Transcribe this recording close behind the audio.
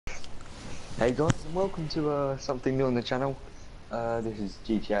Hey guys, and welcome to something new on the channel. This is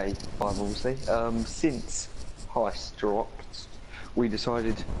GTA 5 obviously. Since Heist dropped, we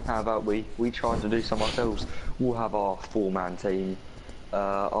decided, how about we tried to do some ourselves. We'll have our four-man team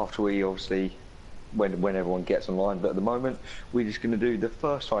after we obviously, when everyone gets online, but at the moment, we're just going to do the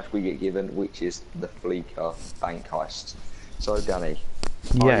first heist we get given, which is the Fleeca bank heist. So Danny,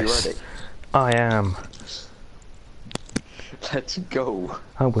 are you ready? I am. Let's go.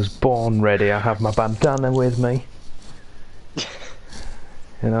 I was born ready. I have my bandana with me.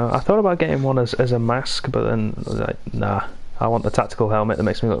 You know, I thought about getting one as a mask, but then I was like, nah. I want the tactical helmet that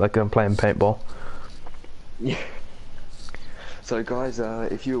makes me look like I'm playing paintball. Yeah. So guys,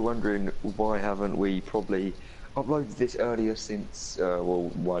 if you were wondering why haven't we probably uploaded this earlier since,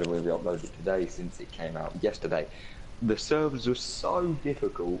 well, why didn't we upload it today since it came out yesterday? The servers were so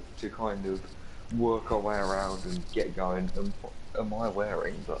difficult to kind of work our way around and get going. And what am I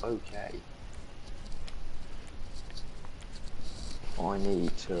wearing? But okay. I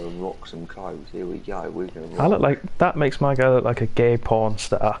need to rock some clothes. Here we go. We're gonna rock. I look like, that makes my guy look like a gay porn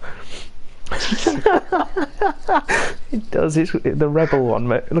star. It does. It's the Rebel one,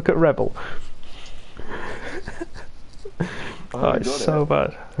 mate. Look at Rebel. Oh, it's so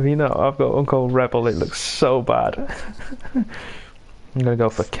bad. You know, I've got one called Rebel. It looks so bad. I'm gonna go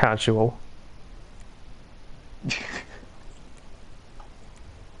for casual.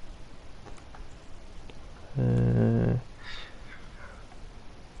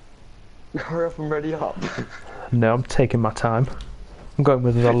 Hurry up and ready up. No, I'm taking my time. I'm going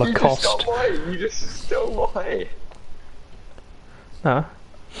with the Lacoste. You just stole my. Nah.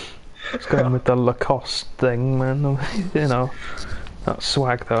 It's going with the Lacoste thing, man. You know, that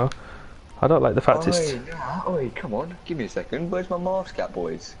swag though. I don't like the fact it's. Oi, come on, give me a second. Where's my mask at,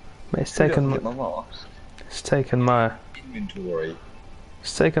 boys? It's taken my mask. It's taken my inventory.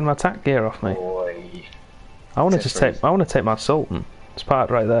 It's taken my tack gear off me. Oi. I want to just take. I want to take my Sultan. It's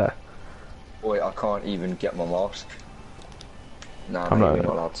parked right there. Oi, I can't even get my mask. Nah, I'm not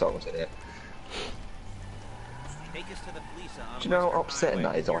allowed Sultans in here. Do you know how upsetting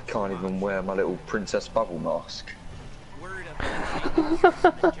that is? I can't even wear my little Princess Bubble mask.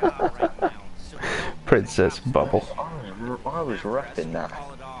 Princess Bubble. I was rapping that.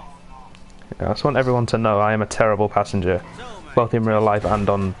 Yeah, I just want everyone to know I am a terrible passenger, both in real life and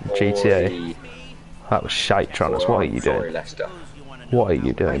on GTA. Oi. That was Hxd-Trunnerz. What are you doing? Sorry, Lester. What are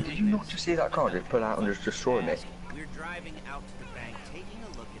you doing? Wait, did you not just see that car just pull out and just destroy me? We're driving out to the bank, taking a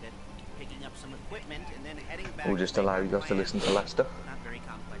look at it, picking up some equipment, and then heading back. We'll just allow you guys to listen to Lester. Not very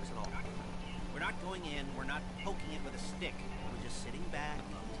complex at all. We're not going in, we're not poking it with a stick. We're just sitting back and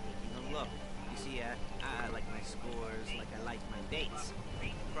taking a look. You see, I like my scores like I like my dates.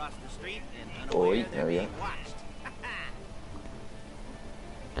 Across the street and unaware they're being watched.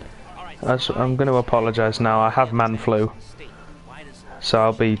 I'm going to apologise now. I have man flu,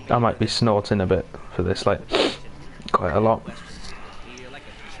 so I might be snorting a bit for this, like quite a lot.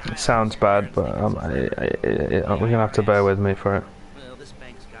 It sounds bad, but we're gonna have to bear with me for it.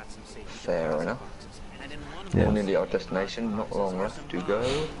 Fair enough. Yeah. We're nearly our destination. Not long left to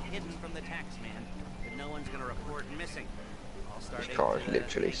go. This car is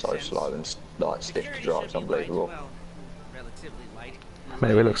literally so slow and like stiff to drive. It's unbelievable.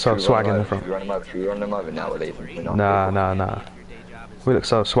 Mate, we look so swag in the front. Should we run them over now? We're leaving. Nah. We look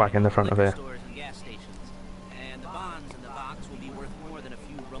so swag in the front of here.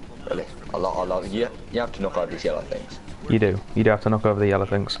 Really? I love you. You have to knock over these yellow things. You do. You do have to knock over the yellow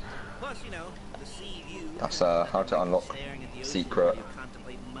things. That's how to unlock secret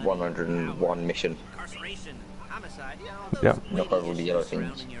 101 mission. Yep. Knock over all the yellow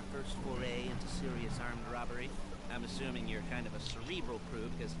things. I'm assuming you're kind of a cerebral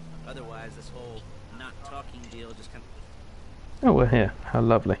prude, because otherwise this whole not talking deal just kind of... Oh, we're here. How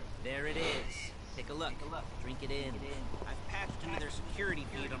lovely. There it is. Take a look. Drink it in. I've patched into their security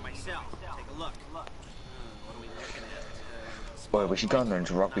feed on myself. Take a look. What are we looking at? Well, we should go in there and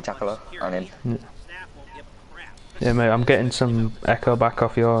rugby tackle her and then. Staff won't give a crap. Yeah, mate. I'm getting some echo back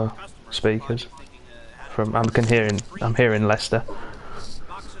off your speakers. I'm hearing Lester.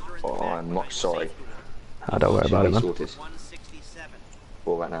 Oh, I'm not sorry. I don't worry about it, man.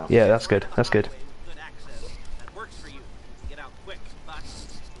 All right now. Yeah, that's good. That's good. That works for you. Get out quick, but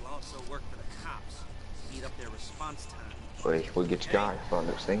will also work for the cops. Speed up their response time. We're good to go by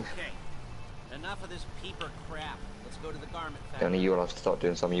those things. Okay. Enough of this peeper crap. Let's go to the garment factory. Danny, you'll have to start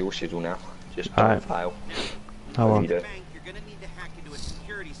doing some of your schedule now. Just don't fail. I won't. You're gonna need to hack into a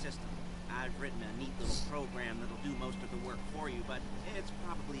security system. I've written a neat little program that'll do most of the work for you, but it's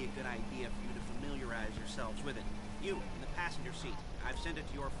probably a good idea for you to familiarize yourselves with it. You, in the passenger seat, I've sent it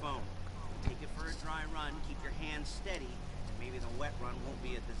to your phone. Take it for a dry run, keep your hands steady, and maybe the wet run won't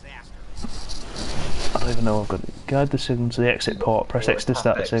be a disaster. I don't even know I've got it. Guide the signal to the exit port. Press X to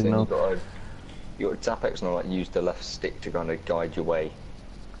start the signal. You got to tap X and like use the left stick to kind of guide your way.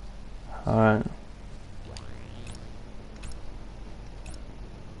 Alright.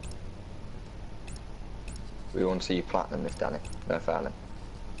 We want to see you platinum this, Danny. No fouling.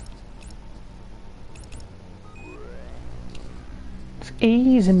 It's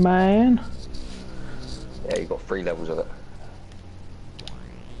easy, man. Yeah, you got 3 levels of it.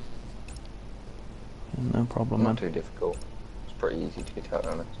 No problem, man. Not too difficult. It's pretty easy to be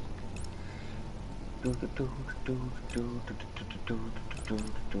totally honest.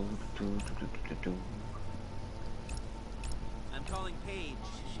 I'm calling Paige.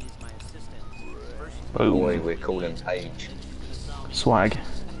 She's my assistant. Boom. Boy, we're calling Paige. Swag.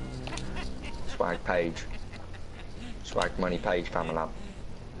 Swag Paige. Swag money Paige, family lab.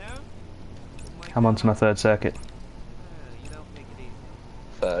 No? I'm on to my 3rd circuit. You don't make it easy.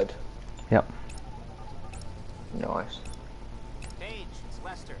 3rd. Yep. Nice. Paige, it's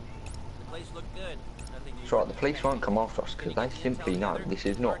Lester. The place looked good. Nothing It's right, the police won't come after us because they simply know this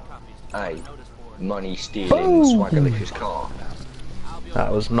is not a money stealing swaggerlicious car.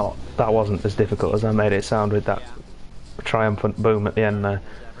 That wasn't as difficult as I made it sound with that triumphant boom at the end there.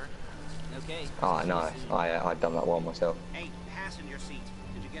 Okay. Oh no, I'd done that one myself. Hey, passenger seat.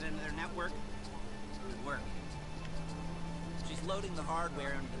 Did you get into their network? Good work. She's loading the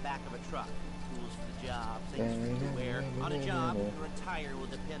hardware into the back of a truck. Tools for the job, things for you to wear. On a job, your attire will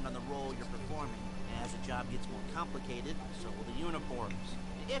depend on the role you're performing. As the job gets more complicated, so will the uniforms.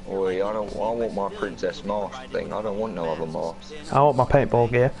 Oi, I want my princess mask thing. I don't want no other mask. I want my paintball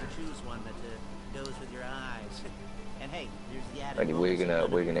gear. Ready, we're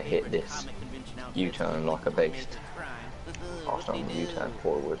gonna hit this U-turn like a beast. Oh, it's not a U-turn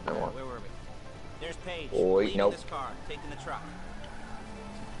forward, no one. Oi, nope.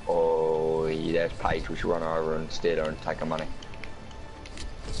 Oi, there's Paige. We should run over and steal her and take her money.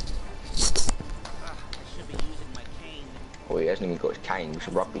 Oh, he hasn't even got his cane. We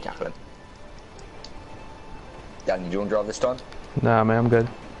should rugby tackle him. Danny, do you want to drive this time? Nah, man, I'm good.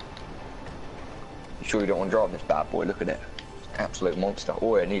 You sure you don't want to drive this bad boy? Look at it. Absolute monster.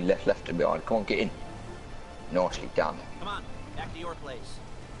 Oh, I need left behind. Come on, get in. Nicely done. Come on, back to your place.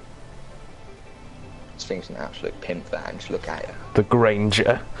 This thing's an absolute pimp van. Just look at it. The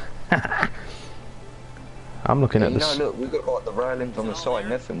Granger. I'm looking at this. No, look, we've got like the railings on the side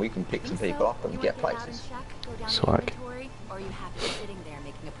and everything. We can pick some people up and get places. Swag.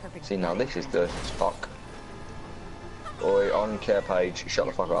 See, now this is dirty as fuck. Oi, on care Page, shut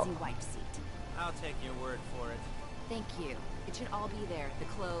the fuck up. I'll take your word for it. Thank you. It should all be there. The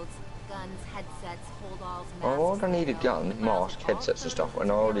clothes, guns, headsets, holdalls, masks. Oh, I don't need a gun, mask, headsets and stuff, and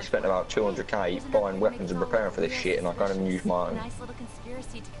I already spent about 200k buying weapons and preparing for this shit, and I can't even use my own. Nice little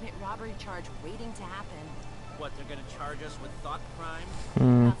conspiracy to commit robbery charge waiting to happen. What, they're gonna charge us with thought crime?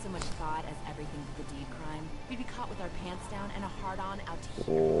 Not so much thought as everything but the deed crime. We'd be caught with our pants down and a hard-on out to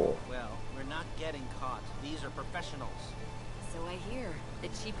here. Oh. Well, we're not getting caught. These are professionals. So I hear. The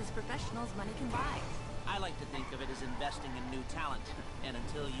cheapest professionals money can buy. I like to think of it as investing in new talent. And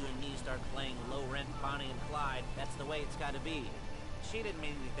until you and me start playing low-rent Bonnie and Clyde, that's the way it's gotta be. She didn't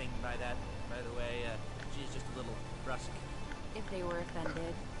mean anything by that, by the way. She's just a little brusque. If they were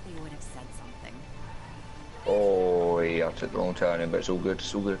offended, they would have said something. Oh, yeah, I took the wrong turn in, but it's all good,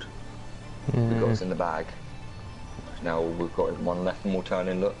 it's all good. We got us in the bag. Now we've got one left and we'll turn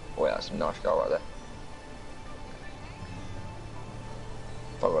in, look. Oh yeah, that's a nice car right there.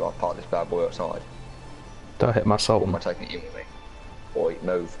 If I got to park this bad boy outside. Don't hit my salt. Or am I taking it in with me? Oi,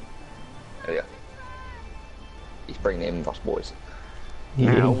 move. There you go. He's bringing it in with us boys.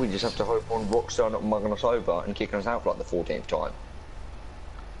 Yeah. Now we just have to hope on Rockstar not mugging us over and kicking us out for like the 14th time.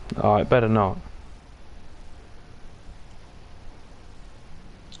 Alright, better not.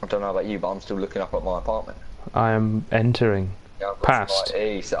 I don't know about you, but I'm still looking up at my apartment. I am entering. Yeah, Past.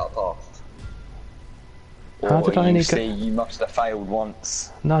 Right, he set up past. How did I only see, you must have failed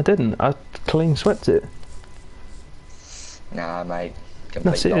once. No, I didn't. I clean swept it. Nah, mate. No,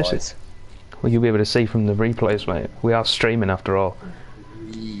 Complete seriously. lies. Well, you'll be able to see from the replays, mate. We are streaming after all.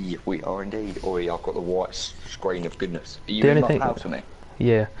 Yeah, we are indeed. Oi, I've got the white screen of goodness. Are you The in only my thing- house with me?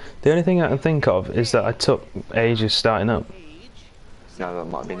 Yeah. The only thing I can think of is that I took ages starting up No, that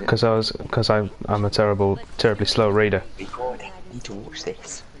might have been it. because I'm a terribly slow reader. Be quiet. I need to watch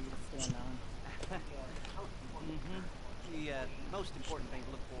this. The most important thing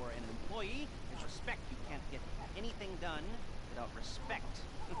to look for in an employee is respect. You can't get anything done without respect.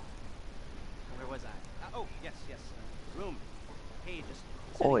 Where was I? Oh, yes. Room. Hey,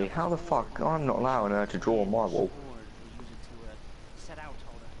 just Oi, how the fuck? I'm not allowing her to draw on my wall. set out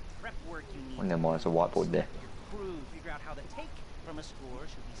all the prep work you need. Well, never mind, there's a whiteboard there. Your crew figure out how the take from a score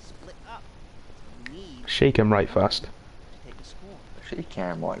should be split up. You need She can write fast. to take a score. She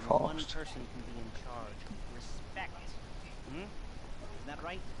can write One fast. person can be in charge. Respect. Hmm? Isn't that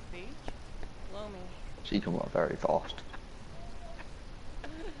right, Paige? Blow me. She can write very fast.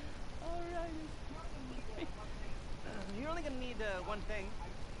 Alright. You're only gonna need one thing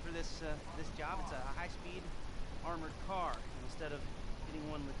for this job. It's a high-speed armored car. And instead of getting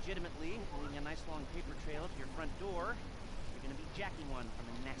one legitimately, leaving a nice long paper trail to your front door, you're gonna be jacking one from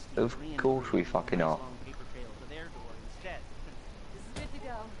a nasty Of Korean course we crew, fucking nice are. long paper trail to their door instead. This is good to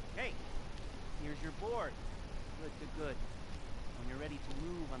go. Hey, here's your board. Good, good, good. When you're ready to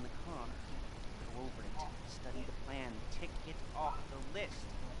move on the car, go over it, study the plan, tick it off the list.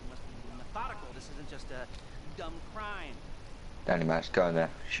 You must be methodical. This isn't just a dumb crime. Danny Max going there,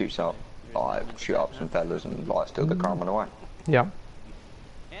 shoots up, like, shoot up some fellas and like steal the car and run away. Yeah.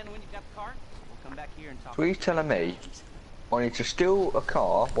 And when you've got the car, we'll come back here and talk. So he's telling me I need to steal a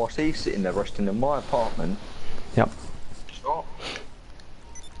car whilst he's sitting there resting in my apartment. Yep. Stop.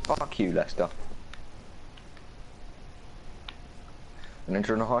 Fuck you, Lester. And then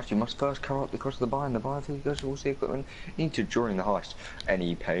during the heist, you must first come up because of the buy, and the buyer goes to all the equipment into during the heist.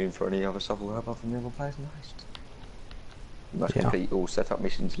 Any paying for any other stuff will help from the other players in the heist. You must complete all setup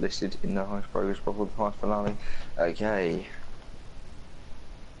missions listed in the heist progress before the heist finale. Okay.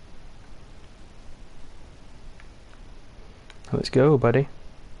 Let's go, buddy.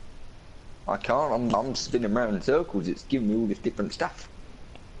 I can't, I'm spinning around in circles, it's giving me all this different stuff.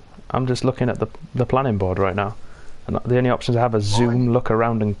 I'm just looking at the planning board right now. And the only options I have are zoom, look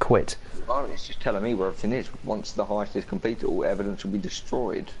around and quit. Oh, it's just telling me where everything is. Once the heist is completed, all evidence will be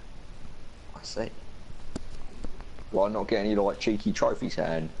destroyed. I see. Well, I'm not getting any like cheeky trophies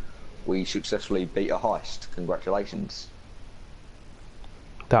saying we successfully beat a heist. Congratulations.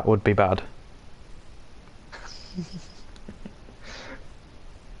 That would be bad.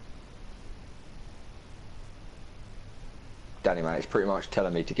 Danny, mate, it's pretty much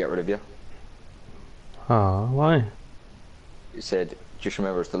telling me to get rid of you. Ah, why? It said, just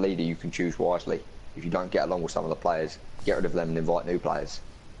remember as the leader you can choose wisely. If you don't get along with some of the players, get rid of them and invite new players.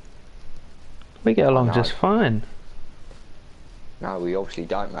 We get along just fine. No, we obviously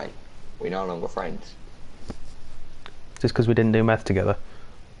don't, mate. We're no longer friends. Just because we didn't do meth together.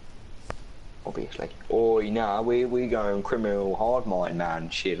 Obviously. Oi, nah, we going criminal hard mind man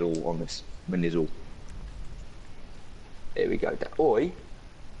shit all on this manizzle. There we go. Oi,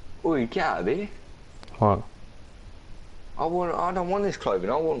 get out of here. What? I don't want this clothing.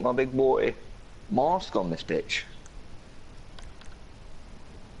 I want my big boy mask on this bitch.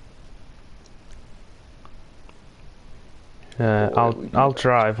 I'll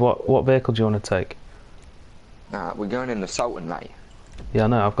drive. What vehicle do you want to take? Nah, we're going in the Sultan, mate. Yeah, I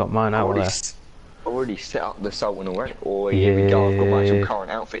know. I've got mine out there. Already set up the Sultan already. Oh, here we go. I've got my actual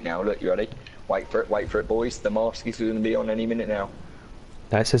current outfit now. Look, you ready? Wait for it, boys. The mask is going to be on any minute now.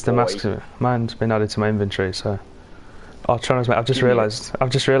 Yeah, it says the mask. Mine's been added to my inventory, so. Oh, Trunnerz, mate, I've just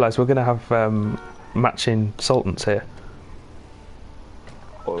realised we're going to have matching Sultans here.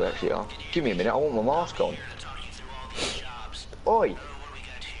 Oh, we actually are. Give me a minute. I want my mask on. Oi!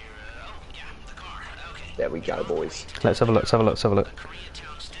 There we go, boys. Let's have a look.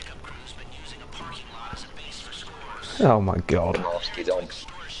 Oh my god. The mask is on.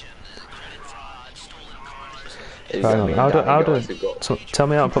 Tell me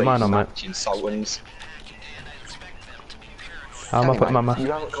how to put mine on, mate. How am I putting my mask? You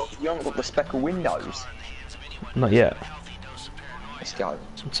haven't got the speckle windows. Not yet. Let's go.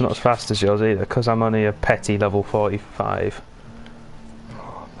 It's not as fast as yours either, because I'm only a petty level 45.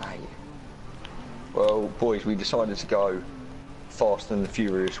 Oh, mate. Well, boys, we decided to go Fast and the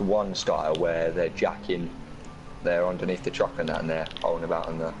Furious 1 style, where they're jacking, they're underneath the truck and that, and they're holding about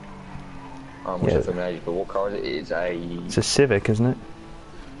in the... but what car is it? It's a Civic, isn't it?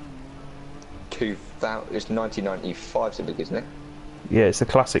 It's 1995 Civic, isn't it? Yeah, it's the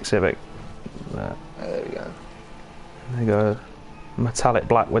classic Civic. There we go. There you go. Metallic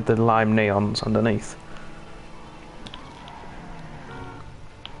black with the lime neons underneath.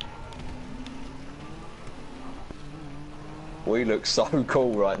 We look so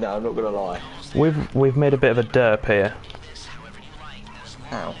cool right now, I'm not gonna lie. We've made a bit of a derp here.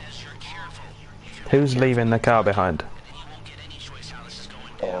 How? Who's leaving the car behind?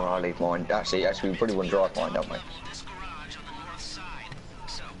 Oh, I'll leave mine. Actually, we probably want to drive mine, don't we?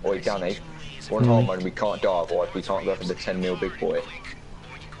 Oi, Danny. We're on hard mode, we can't die, otherwise we can't go for the 10mm big boy.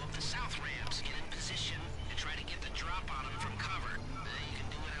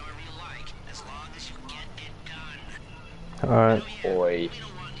 Alright. Oi.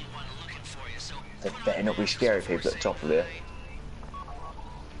 There better not be scary people at the top of here.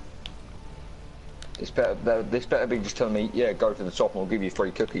 This better be just telling me, yeah, go to the top and we'll give you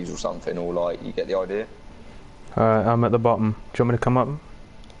 3 cookies or something, or like, you get the idea? Alright, I'm at the bottom. Do you want me to come up?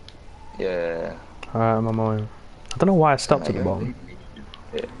 Yeah. Alright, I'm on my way. I don't know why I stopped at the bottom.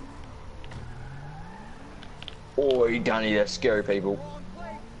 Yeah. Oi, Danny, they're scary people.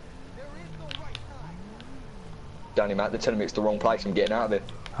 Danny, Matt, they're telling me it's the wrong place. I'm getting out of here.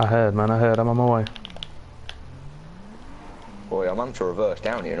 I heard, man, I heard. I'm on my way. Boy, I'm having to reverse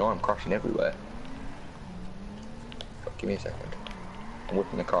down here, and I'm crashing everywhere. Give me a second. I'm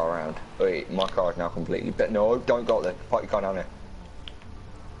whipping the car around. Wait, my car is now completely... No, don't go there. Park your car down there.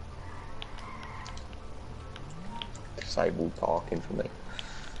 Disabled parking for me.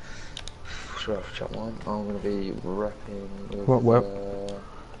 So I'm going to be repping with...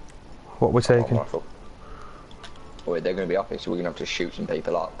 What we're taking? Wait, they're going to be up here, so we're going to have to shoot some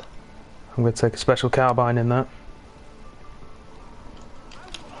people up. I'm going to take a special carbine in that.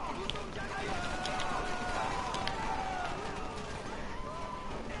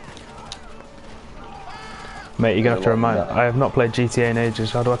 Mate, you're going to have to remind me. I have not played GTA in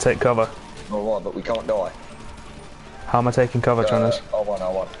ages. How do I take cover? Alright, but we can't die. How am I taking cover, Trunnerz?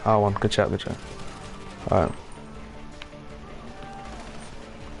 R1. R1, good chat, good chat. Alright.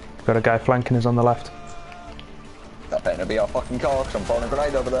 Got a guy flanking us on the left. That better be our fucking car, because I'm throwing a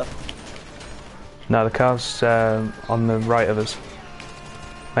grenade over there. No, the car's on the right of us.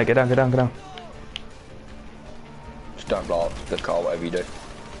 Mate, get down, get down, get down. Just don't blow up the car, whatever you do.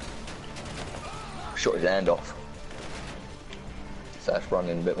 Shot his hand off. So that's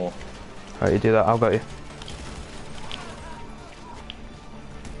running a bit more. Alright, you do that, I'll got you.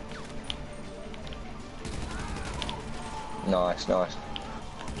 Nice, nice.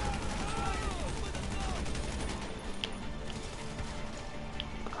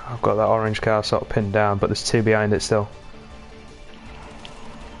 I've got that orange car sort of pinned down, but there's 2 behind it still.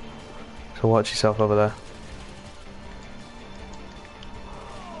 So watch yourself over there.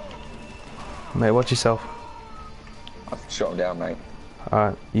 Mate, watch yourself. I've shot him down, mate.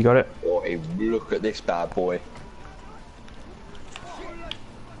 Alright, you got it? Boy, look at this bad boy.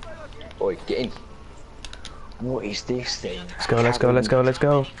 Boy, get in. What is this thing? Let's go, let's go, let's go, let's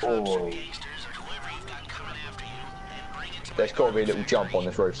go. Oh. There's got to be a little jump on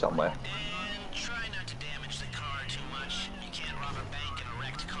this roof somewhere. Try not to damage the car too much. You can't rob a bank in a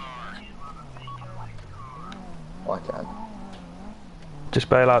wrecked car. I can. Just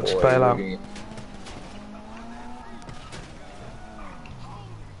bail out, just bail out.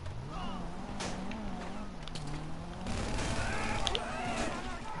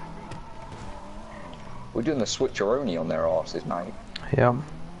 We're doing the switcheroni on their asses, mate. Yeah.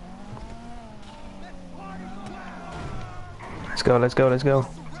 Let's go, let's go, let's go.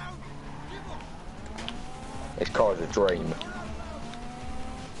 This car's a dream.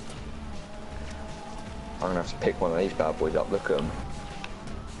 I'm gonna have to pick one of these bad boys up, look at them.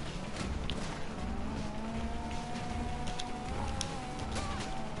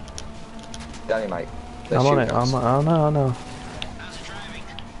 Danny, mate. I'm on it, I know.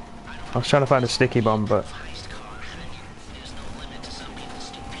 I was trying to find a sticky bomb, but...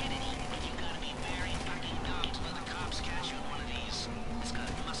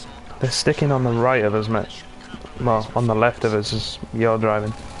 They're sticking on the right of us, mate. Well, on the left of us as you're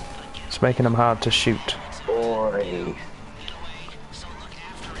driving. It's making them hard to shoot. Boy.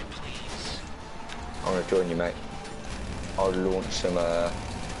 I'm gonna join you, mate. I'll launch some, I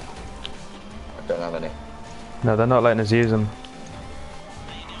don't have any. No, they're not letting us use them.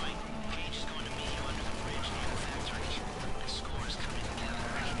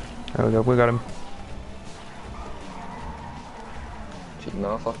 There we go, we got him. She's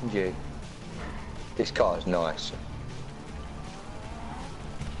motherfucking G. This car is nice.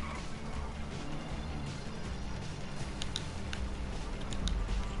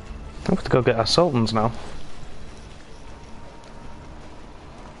 I'm going to go get our Sultans now.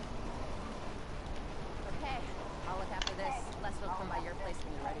 Okay, I'll look after this. Les will come by your place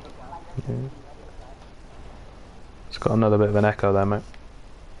when you're ready to go. Yeah. It's got another bit of an echo there, mate.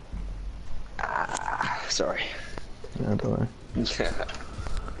 Ah, sorry. Yeah, don't worry.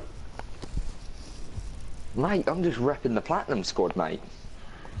 Mate, I'm just repping the Platinum Squad, mate.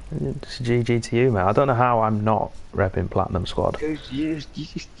 It's GG to you, mate. I don't know how I'm not repping Platinum Squad. Because you're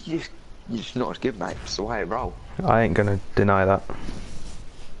just not as good, mate. It's the way I roll. I ain't gonna deny that.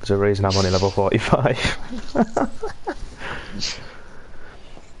 There's a reason I'm only level 45.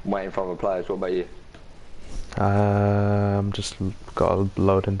 Waiting for other players, what about you? Just got a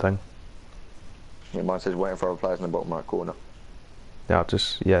loading thing. Yeah, mine says waiting for other players in the bottom right corner. Yeah, I'll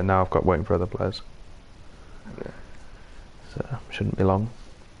just, yeah, now I've got waiting for other players. Okay. So, shouldn't be long.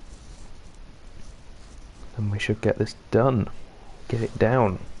 And we should get this done. Get it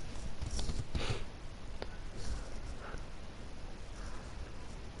down.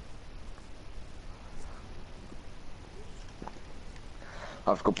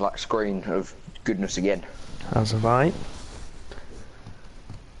 I've got black screen of goodness again. As have I.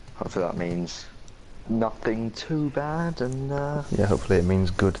 Hopefully that means nothing too bad and Yeah, hopefully it means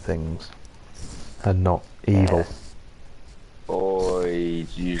good things. And not evil. Oi,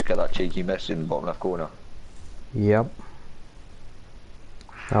 did you just get that cheeky message in the bottom left corner? Yep.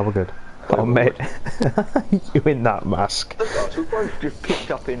 Now we're good. Oh mate, you in that mask. Look guys, we're both just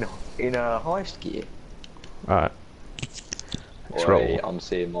picked up in heist gear. Right. Let's Oi, roll. I'm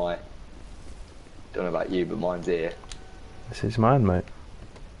seeing my... Don't know about you, but mine's here. This is mine, mate.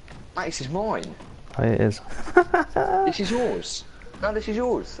 Mate, this is mine. Oh, it is. This is yours. No, this is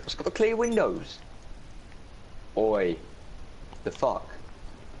yours. It's got the clear windows. Oi. The fuck?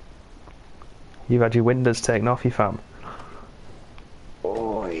 You've had your windows taken off, you fam.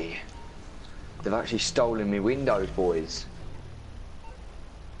 Oi. They've actually stolen me windows, boys.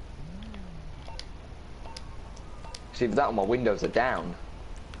 See, that one, my windows are down.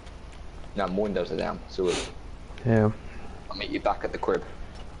 No, my windows are down. So Yeah. I'll meet you back at the crib.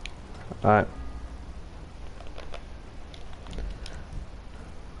 Alright.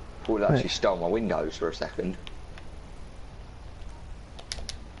 Thought they actually stole my windows for a second.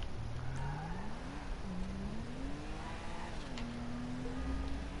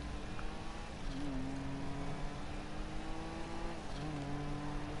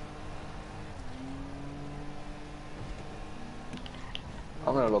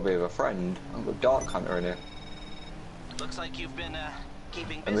 I'm in a lobby with a friend. I've got Dark Hunter in here. Looks like you've been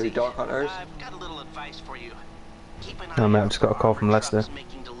keeping And who busy. Dark Hunter is? I've got a little advice for you. Keep an Oh, eye mate, out I've just got a call for from trucks Lester.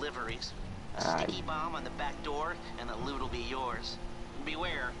 making deliveries. A Aye. sticky bomb on the back door, and the loot will be yours.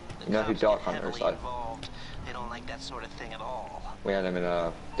 Beware. The You know who cops Dark get Hunter is, heavily though? involved. They don't like that sort of thing at all. We had him in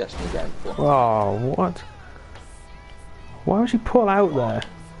a Destiny game before. Oh, what? Why would you pull out there?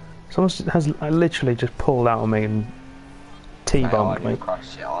 Someone has literally just pulled out on me and T-bombed me.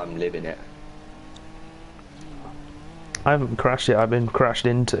 I'm living it. I haven't crashed yet, I've been crashed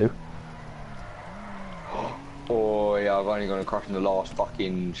into. Boy, I've only gone to crash in the last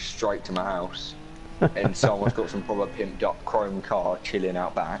fucking straight to my house. And someone's got some proper pimped up chrome car chilling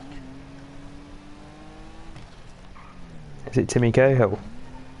out back. Is it Timmy Cahill?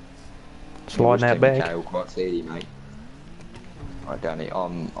 Sliding out back? Tail quite clearly, mate. Right, Danny,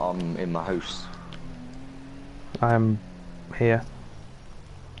 I'm in my house. I'm here.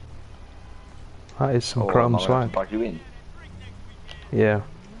 That is some chrome swag. Bug you in? Yeah.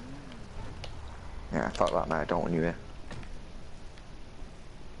 Yeah, fuck that, mate. I don't want you here.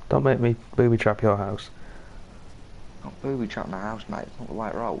 Don't make me booby trap your house. Not booby trap my house, mate. It's not the way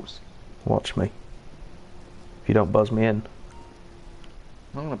it rolls. Watch me. If you don't buzz me in. I'm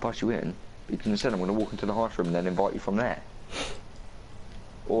not going to buzz you in, because instead I'm going to walk into the heist room and then invite you from there.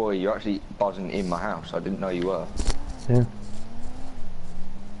 Or you're actually buzzing in my house. I didn't know you were. Yeah.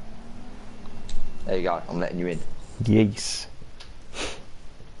 There you go. I'm letting you in. Yes.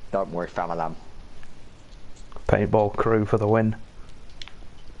 Don't worry, fam-a-lam. Paintball crew for the win.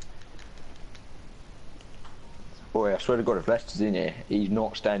 Boy, I swear to God, if Lester's in here, he's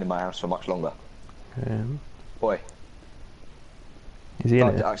not staying in my house for much longer. Boy. Is he in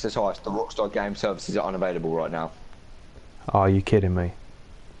To it? access heist, the Rockstar game services are unavailable right now. Are you kidding me?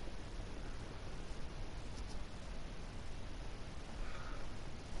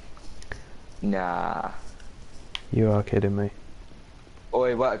 Nah. You are kidding me.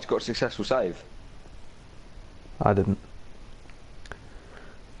 Oi, wait, it's got a successful save. I didn't.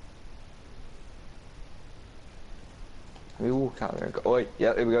 Let me walk out there and go, oi,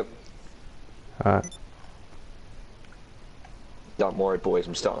 yeah, here we go. Alright. Don't worry, boys,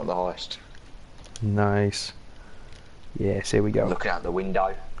 I'm starting on the heist. Nice. Yes, here we go. Looking out the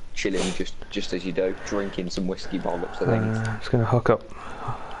window, chilling just as you do, drinking some whiskey by the looks of things. Just gonna hook up,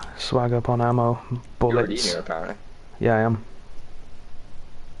 swag up on ammo, You're already in bullets. here, apparently. Yeah, I am.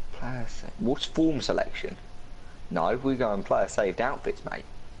 Player save. What's form selection? No, we're going player saved outfits, mate.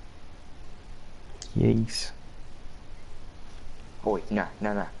 Yes. Boy, no.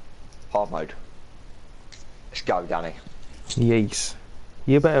 Hard mode. Let's go, Danny. Yes.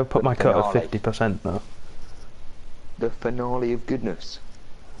 You better put my cut finale. at 50% though. The finale of goodness.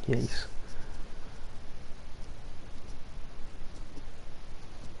 Yes.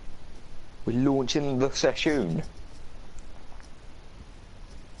 We're launching the session.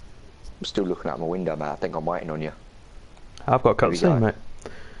 I'm still looking out my window, mate. I think I'm waiting on you. I've got Here we go. cutscene, mate.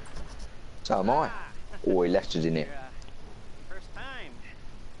 So am I. Oh, Lester's in here. First time.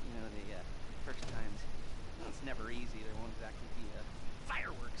 You know, the first times. It's never easy. There won't exactly be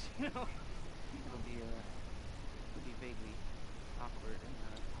fireworks, you know. It'll be vaguely awkward and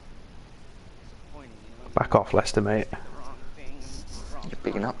disappointing, you know. Back off, Lester, mate. The wrong thing, wrong You're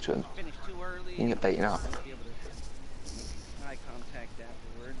bigging up to him. finish too early. You can get beaten up. Be able to make eye contact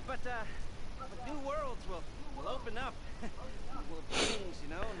afterward. But new worlds will open up. Will things, you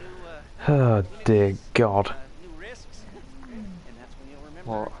know, Oh dear God. new risks. And that's when you'll remember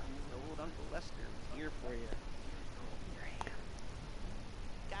What? old Uncle Lester was here for you.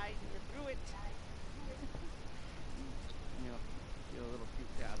 Guys, you're through it. You know, feel a little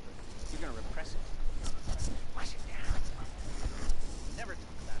freaked out, but you're gonna repress it. Wash it down. Never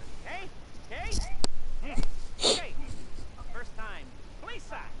talk about it, okay? Okay? Okay. First time.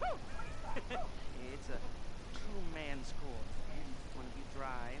 Fleeca! Woo! It's a true man's school. One of you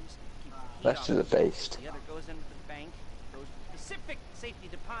drives, keeps the key Lester's a off the shelf. beast. The other goes into the bank, goes to the specific safety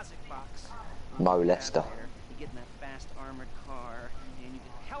deposit box. Mo Lester. You get in that fast armored car, and you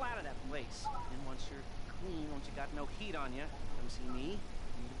get the hell out of that place. And once you're clean, once you got no heat on you, come see me,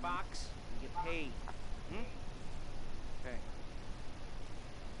 in the box, and get paid. Okay.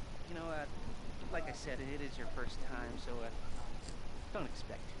 You know, like I said, it is your first time, so don't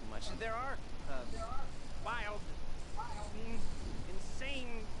expect too much. There are wild,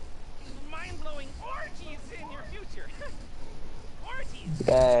 insane, mind-blowing orgies in your future. Orgies.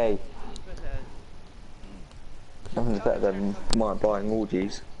 Yay. But Nothing's better than buying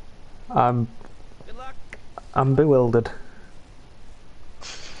orgies. I'm good luck. bewildered.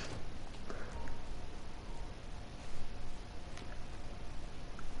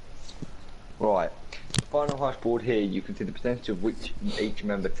 Right. Final heist board here, you can see the percentage of which each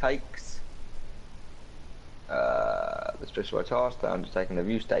member takes. The specified task, they're undertaking the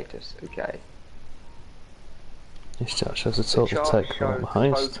view status. Okay. This chart shows the The total chart take from shows the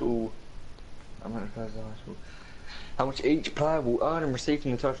heist. total. How much each player will earn and receive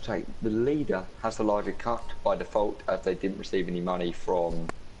from the total take. The leader has the larger cut by default, as they didn't receive any money from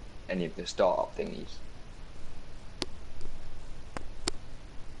any of the startup thingies.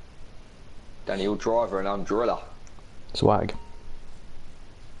 Daniel Driver and I'm Driller. Swag.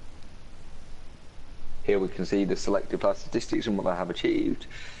 Here we can see the selected player statistics and what they have achieved.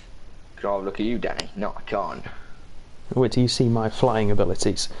 Can I have a look at you, Danny? No, I can't. Wait till you see my flying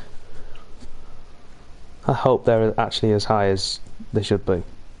abilities. I hope they're actually as high as they should be.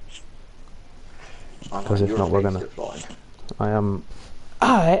 Because if not, we're gonna. I am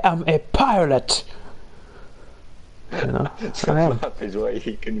a pilot. You know, I am. Map is where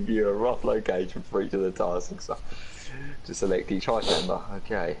you can view a rough location for each of the tasks. So, to select each heist member.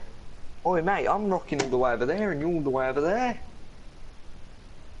 Okay. Oi, mate, I'm rocking all the way over there, and you're all the way over there.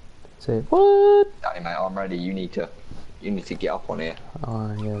 Say what? Danny, mate, I'm ready. You need to get up on here.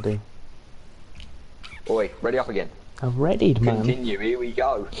 Oh yeah, I do. Oi, ready up again. I've readied, man. Continue. Here we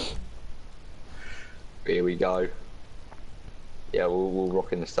go. Here we go. Yeah, we'll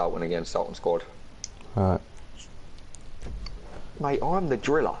rock in the Sultan again, Sultan squad. Alright. Mate, I'm the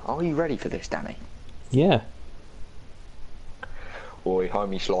driller. Are you ready for this, Danny? Yeah. Oi,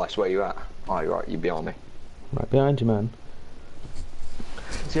 homie Slice, where you at? Oh, you're right, you're behind me. Right behind you, man.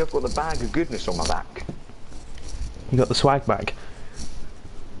 See, I've got the bag of goodness on my back. You got the swag bag.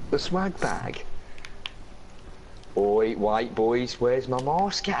 The swag bag. Oi, wait, boys, where's my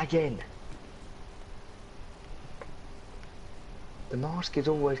mask at again? The mask has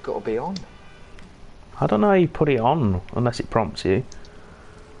always got to be on. I don't know how you put it on unless it prompts you.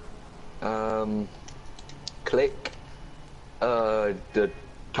 Click the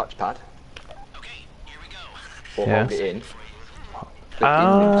touchpad. Okay, here we go. Or Yeah. hold it in. Click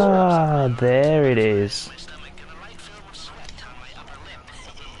Ah, there it is. My stomach and a light film of sweat on my upper lip.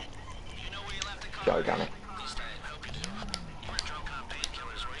 You know where you left the car? Go, Danny. At least I hope you do. You weren't drunk on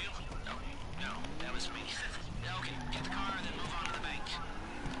painkillers, were you? No, that was me. Okay, get the car and then move on to the bank.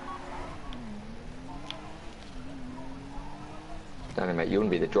 Danny, mate, you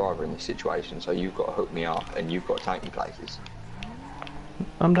wouldn't be the driver in this situation, so you've got to hook me up and you've got to take me places.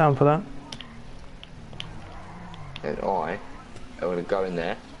 I'm down for that. And I am going to go in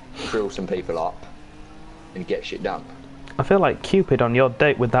there, drill some people up, and get shit done. I feel like Cupid on your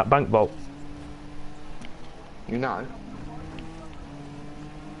date with that bank vault. You know?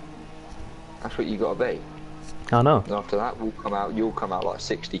 That's what you got to be. I know. And after that, you'll come out like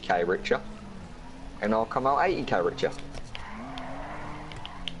 60k richer, and I'll come out 80k richer.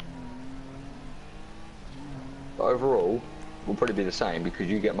 But overall, will probably be the same because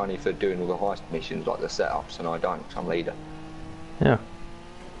you get money for doing all the heist missions like the setups and I don't, 'cause I'm leader. Yeah.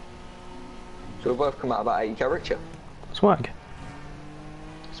 So we'll both come out about 80k richer. Swag.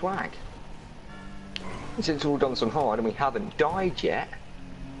 Swag. And since we've all done some hard and we haven't died yet,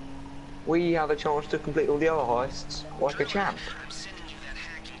 we have a chance to complete all the other heists like a champ. I'm sending you that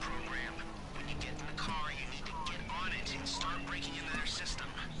hacking program. When you get in the car, you need to get on it and start breaking into their system.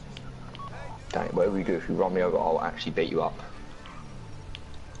 Dang it, whatever you do, if you run me over, I'll actually beat you up.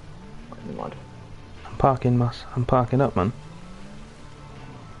 Never mind. I'm parking up, man.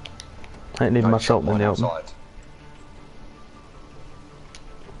 I ain't leaving my salt in the open.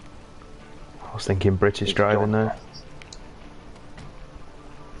 I was thinking British driving there.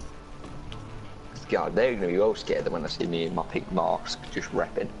 God, they're gonna be all scared when they see me in my pink mask just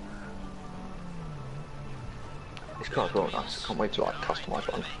repping. This car's real nice. I can't wait to like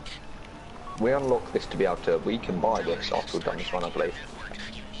customise one. We unlock this to be able to. We can buy this after we've done this one, I believe.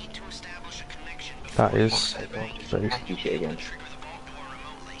 That is. You shit again.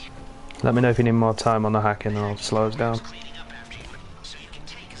 Let me know if you need more time on the hacking and I'll slow us down.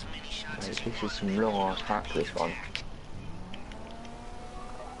 Mate, this is some long ass hack, this one.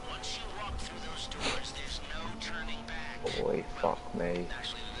 Boy, fuck me.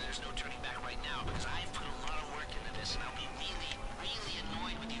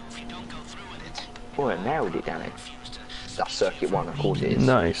 Boy, I nailed it, damn it. That's circuit 1, of course it is.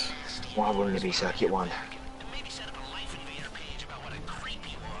 Nice. Why wouldn't it be circuit 1?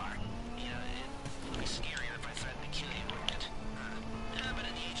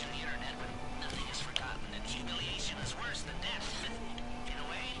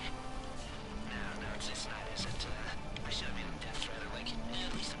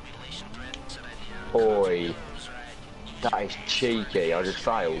 Boy, that is cheeky. I just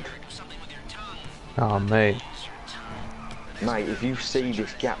failed. Oh, mate. Mate, if you see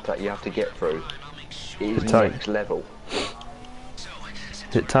this gap that you have to get through, it is tight. next level.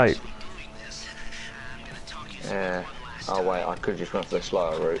 Is it tight? Yeah. Oh wait, I could just run for the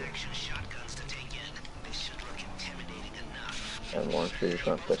slower route. Everyone should just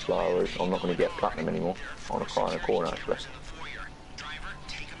run for the slower route. I'm not going to get platinum anymore. I want to cry in a corner actually.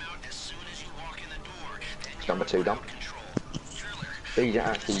 It's number 2 done. These are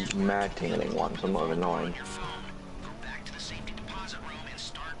actually mad tingling ones, I'm not even lying.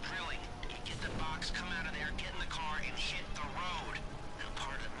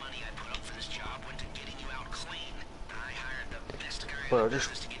 Well, I just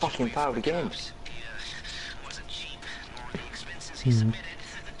fucking failed again.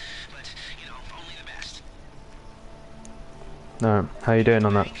 No, how you doing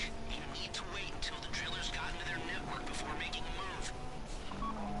on that?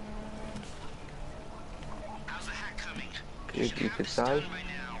 Good, you could say.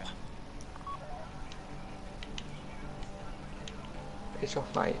 Piss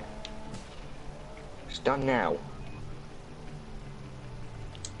off, mate. It's done now.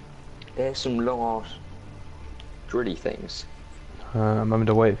 There's some long ass drilly things. I'm having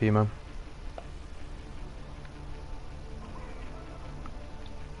to wait for you, man.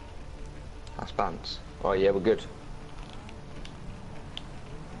 That's pants. Oh yeah, we're good.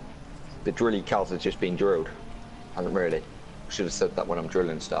 The drilly cals has just been drilled. Hasn't really. Should have said that when I'm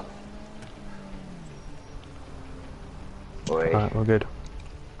drilling stuff. Oi. Alright, we're good.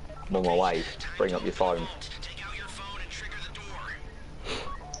 I'm on my way. Bring up your phone.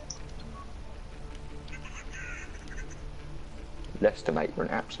 Lester, mate, you're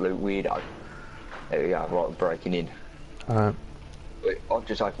an absolute weirdo. There we go, right, we're breaking in. Alright. I've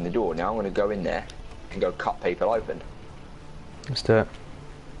just opened the door, now I'm going to go in there and go cut people open. Let's do it.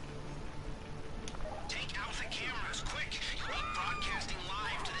 Take out the cameras, quick! You'll be broadcasting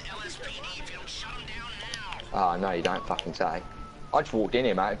live to the LSPD if you don't shut them down now! Ah, no, you don't fucking say. I just walked in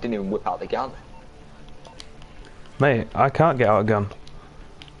here, mate, didn't even whip out the gun. Mate, I can't get out a gun.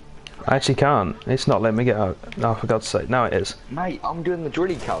 I actually can't. It's not letting me get out. No, for God's sake. Now it is. Mate, I'm doing the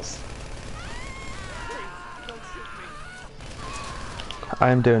drilly cuz. I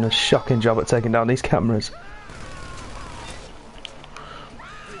am doing a shocking job at taking down these cameras.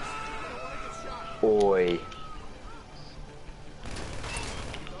 Oi.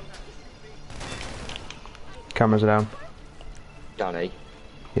 Cameras are down. Danny,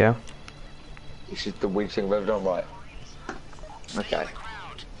 Yeah? this is the weirdest thing I've ever done right. Okay.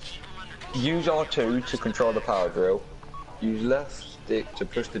 Use R2 to control the power drill. Use left stick to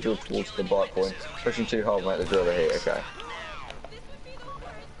push the drill towards the bite point. Pushing too hard will make the driller hit, okay.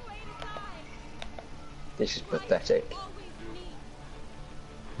 This is pathetic.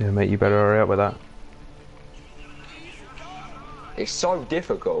 Yeah, mate, you better hurry up with that. It's so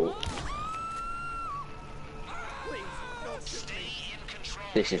difficult.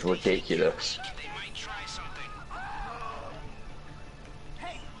 This is ridiculous.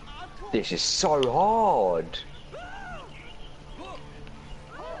 This is so hard.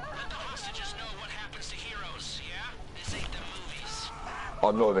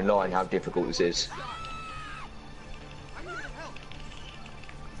 I'm not even lying how difficult this is.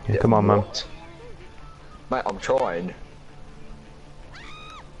 Yeah, come on, man. What? Mate, I'm trying.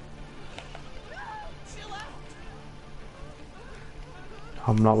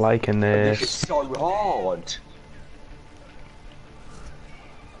 I'm not liking This is this. so hard.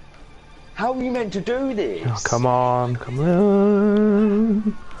 How are you meant to do this? Oh, come on, come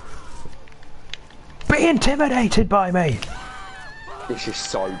on. Be intimidated by me. This is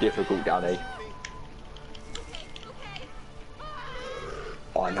so difficult, Danny.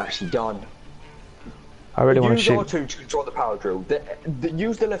 I'm actually done. I really want to Use shoot. R2 to control the power drill.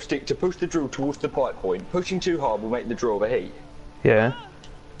 Use the left stick to push the drill towards the pipe point. Pushing too hard will make the drill overheat. Yeah.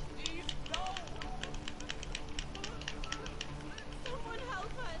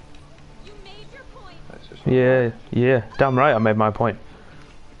 Yeah, yeah. Damn right I made my point.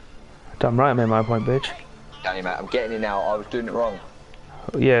 Damn right I made my point, bitch. Danny, mate, I'm getting it now. I was doing it wrong.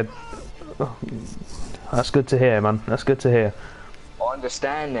 Yeah. That's good to hear, man. That's good to hear. I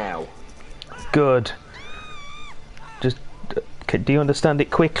understand now. Good. Just, do you understand it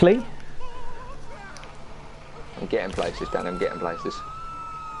quickly? I'm getting places, Danny. I'm getting places.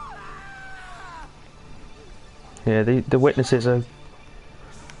 Yeah, the witnesses are...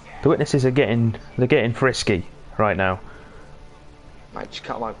 The witnesses are getting frisky right now. Mate, just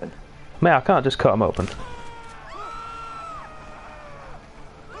cut them open. Mate, I can't just cut them open.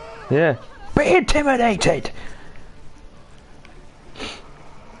 Yeah. Be intimidated!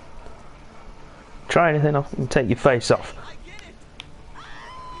 Try anything off and take your face off.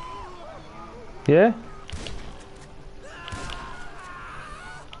 Yeah?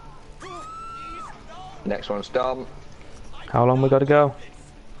 Next one's done. How long we got to go?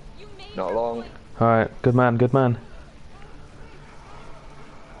 Not long. Alright, good man, good man.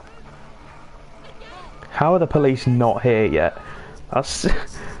 How are the police not here yet? That's...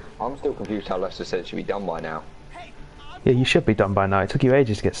 I'm still confused how Lester said it should be done by now. Yeah, you should be done by now. It took you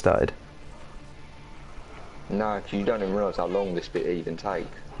ages to get started. No, because you don't even realise how long this bit even take.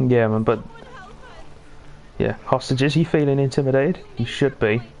 Yeah, man, but... Yeah, hostages, you feeling intimidated? You should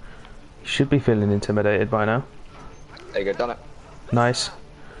be. You should be feeling intimidated by now. There you go, done it. Nice.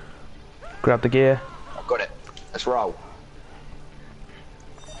 Grab the gear. I've got it. Let's roll.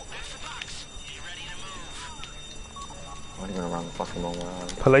 I'm only gonna run the fucking wrong way.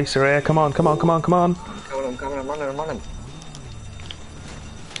 Police are here. Come on, come on, come on, come on. I'm coming, I'm running, I'm running.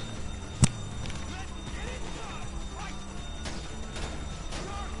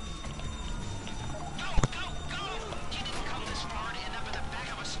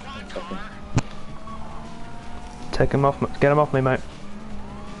 Take him off. Get him off me, mate.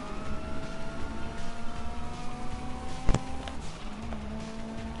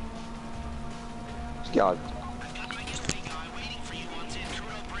 Let's go.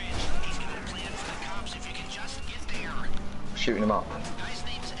 Shooting him up.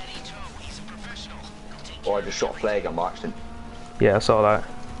 Oh, I just shot a flare gun by accident. Yeah, I saw that.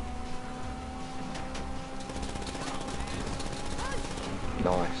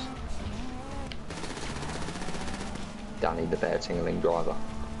 Nice. Danny, the better tingling driver.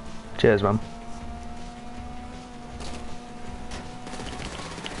 Cheers, man.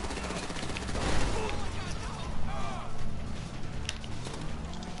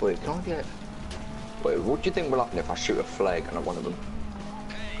 Wait, can I get... Wait, what do you think will happen if I shoot a flare gun at one of them?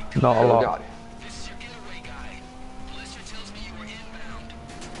 Not a There we lot. go.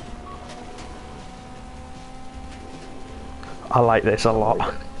 I like this a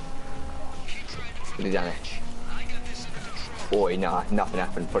lot. Put it down there. Boy, nah, nothing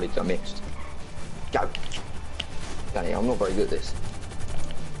happened, probably because I missed. Go! Danny, I'm not very good at this.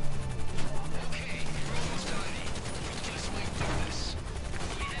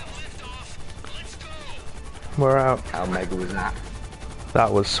 We're out. How mega was that?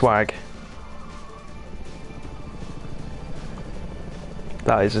 That was swag.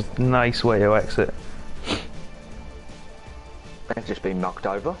 That is a nice way to exit. They've just been mucked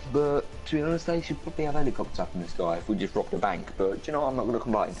over, but to be honest, they should probably have helicopters up in the sky if we just robbed a bank, but do you know what, I'm not going to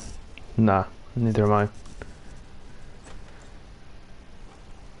complain. Nah, neither am I.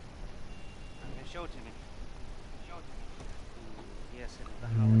 Show it to me. Show it to me. Yes,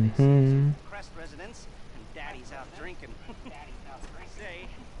 it is. Crest residence, and Daddy's out drinking. Say,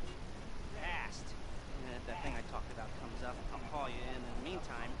 passed. that thing I talked about comes up, I'll call you in. In the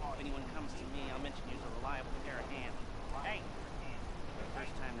meantime, if anyone comes to me, I'll mention you're a reliable pair of hands. Hey, the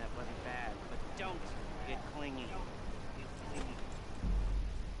first time that wasn't bad, but don't get clingy.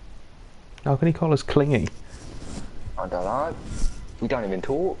 How can he call us clingy? I don't know. We don't even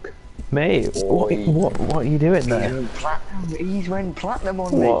talk. Mate, what are you doing there? He's went platinum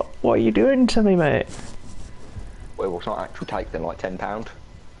on me. What are you doing to me, mate? Well, it's not actual take then, like £10.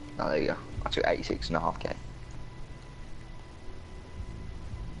 Oh, there you go. I took 86.5k.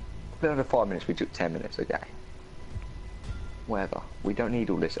 Instead of 5 minutes, we took 10 minutes, okay? Whatever. We don't need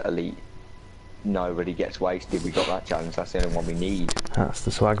all this elite. Nobody gets wasted. We got that challenge. That's the only one we need. That's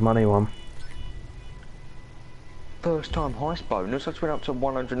the swag money one. First time heist bonus. I just went up to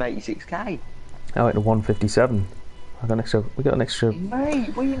 186k. I went to 157. I got an extra. We got an extra.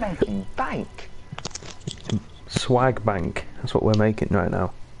 Mate, we making bank. Swag bank. That's what we're making right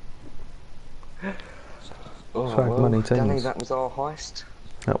now. Oh, Swag money Danny, things. that was our heist.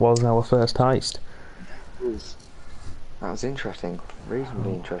 That was our first heist. That was interesting.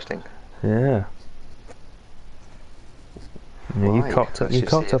 Reasonably interesting. Yeah. Yeah, Right, you cocked up. let's You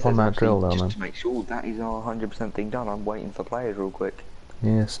just cocked see up if on there's that drill, though, actually- man. Just to make sure that is our 100% thing done. I'm waiting for players real quick.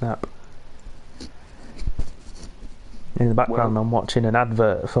 Yeah, snap. In the background, Well- I'm watching an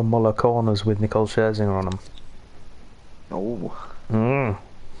advert for Muller Corners with Nicole Scherzinger on them. Oh. Mm.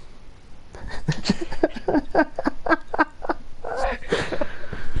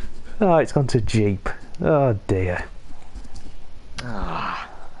 Oh, it's gone to Jeep. Oh dear. Ah.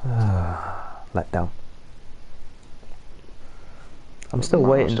 Let down. I'm still No,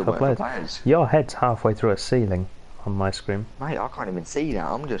 I'm waiting still for waiting players. Your head's halfway through a ceiling on my screen. Mate, I can't even see that.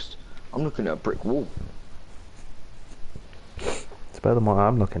 I'm looking at a brick wall. It's better than what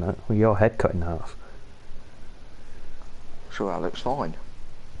I'm looking at, with your head cut in half. Sure, that looks fine.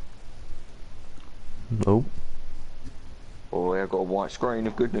 Oh, Oh, I've got a white screen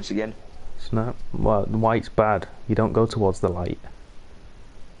of goodness again. snap. Well, the white's bad. You don't go towards the light.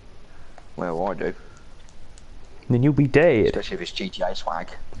 Well, I do. Then you'll be dead. Especially if it's GTA swag.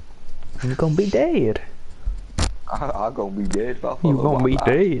 You're gonna be dead. I'm gonna be dead. You're gonna be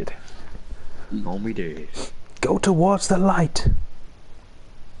dead. You're gonna be dead. Go towards the light.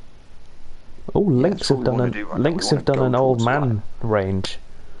 Oh, Lynx have done probably what we wanna do right now. Lynx We have wanna done an go old towards the man range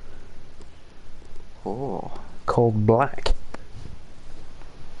Oh. called Black.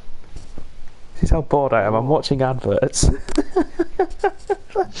 This is how bored I am. I'm watching adverts.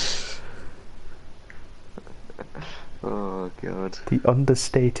 Oh, God. The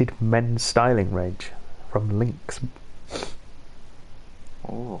understated men's styling range from Lynx.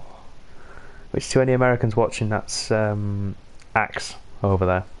 Oh. Which to any Americans watching, that's Axe over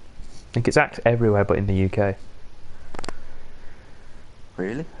there. I think it's Axe everywhere but in the UK.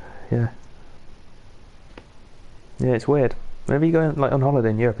 Really? Yeah. Yeah, it's weird. Whenever you go like on holiday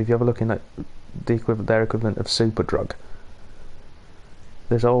in Europe, if you ever look in like their equivalent of Superdrug,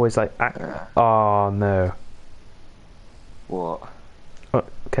 there's always like oh no. What?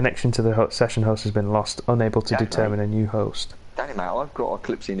 Connection to the session host has been lost. Unable to determine a new host. Danny, mate, I've got a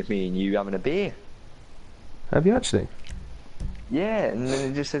clip scene of me and you having a beer. Have you actually? Yeah, and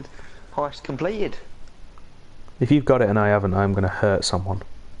then it just said, heist completed. If you've got it and I haven't, I'm going to hurt someone.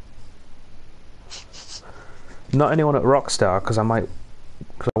 Not anyone at Rockstar, because I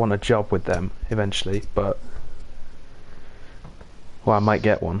want a job with them eventually, but well, I might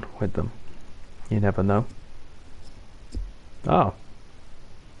get one with them. You never know. Oh.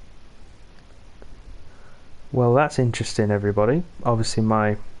 Well, that's interesting, everybody. Obviously,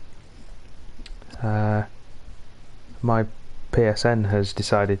 my PSN has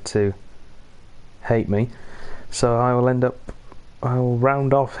decided to hate me, so I'll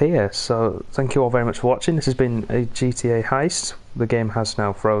round off here. So thank you all very much for watching. This has been a GTA heist. The game has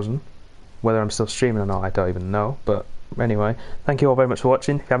now frozen. Whether I'm still streaming or not, I don't even know, but anyway, thank you all very much for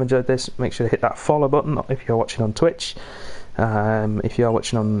watching. If you have enjoyed this, make sure to hit that follow button if you're watching on Twitch. If you are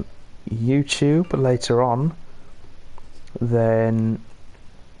watching on YouTube later on, then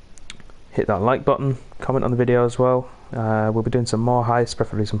hit that like button, comment on the video as well. We'll be doing some more heists,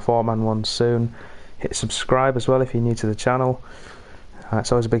 preferably some 4-man ones soon. Hit subscribe as well if you're new to the channel.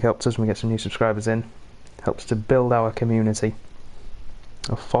 It's always a big help to us when we get some new subscribers in. Helps to build our community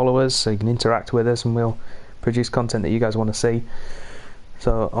of followers so you can interact with us and we'll produce content that you guys want to see.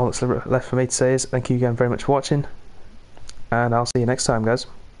 So all that's left for me to say is thank you again very much for watching, and I'll see you next time, guys.